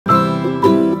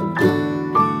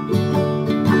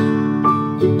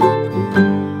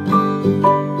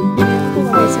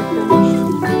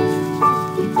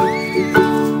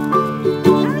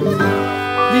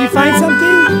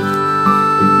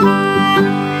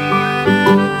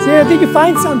you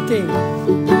find something.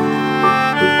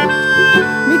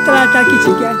 Mitrata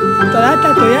kichike.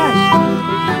 Torata to yash.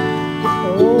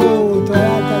 Oh,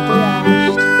 torata to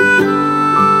yash.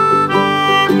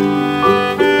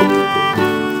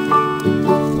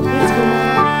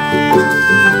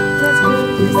 Let's go,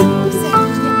 Mama. Let's go.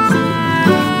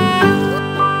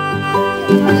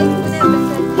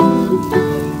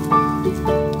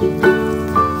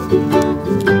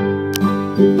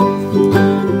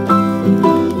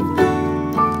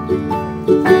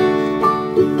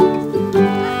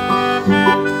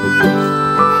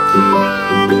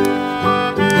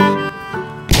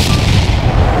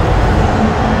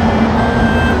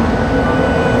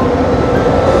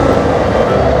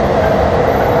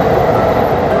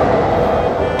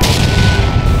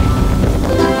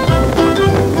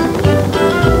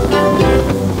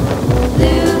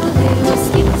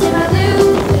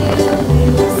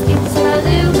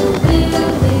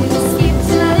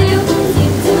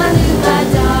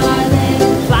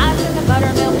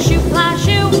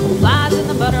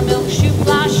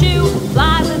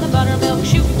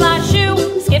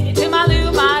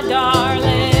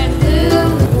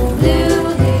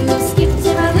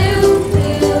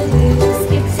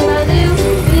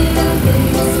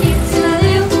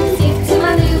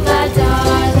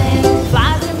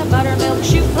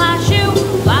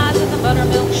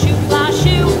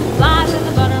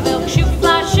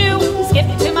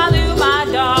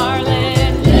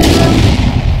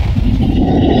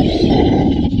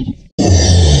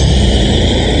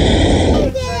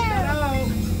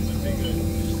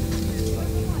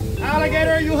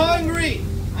 Alligator, are you hungry?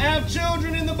 I have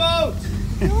children in the boat.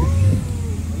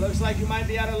 It looks like you might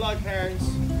be out of luck, parents.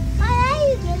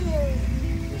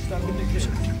 You're stuck with the kids.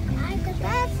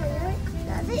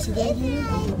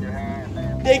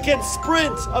 They can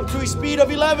sprint up to a speed of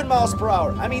 11 miles per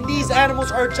hour. I mean, these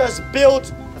animals are just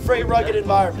built for a rugged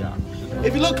environment.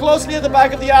 If you look closely at the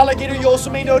back of the alligator, you also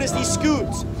may notice these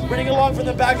scoots running along from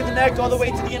the back of the neck all the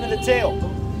way to the end of the tail.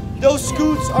 Those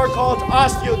scoots are called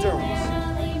osteoderms.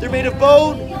 They're made of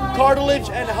bone, cartilage,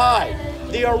 and hide.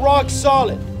 They are rock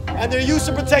solid, and they're used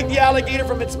to protect the alligator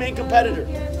from its main competitor,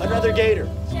 another gator.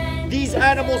 These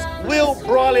animals will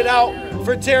brawl it out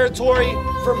for territory,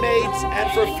 for mates,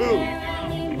 and for food,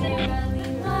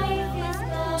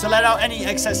 to let out any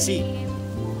excess heat.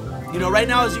 You know, right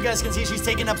now, as you guys can see, she's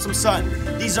taking up some sun.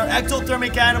 These are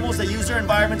ectothermic animals that use their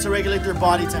environment to regulate their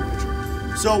body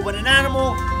temperature. So when an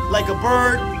animal, like a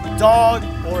bird, dog,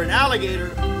 or an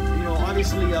alligator,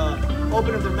 obviously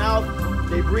open up their mouth,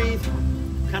 they breathe,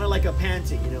 kind of like a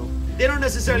panting, you know. They don't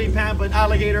necessarily pant, but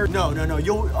alligator, no.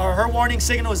 Her warning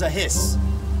signal is a hiss.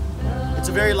 It's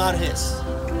a very loud hiss.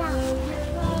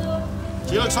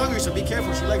 She looks hungry, so be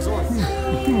careful. She likes orange.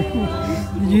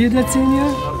 Did you hear that,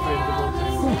 Senior?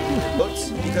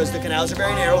 Because the canals are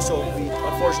very narrow, so we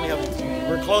unfortunately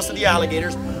we're close to the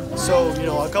alligators. So,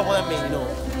 a couple of them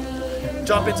may,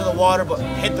 jump into the water, but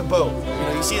hit the boat.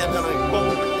 You see them kind of like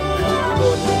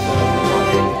boom.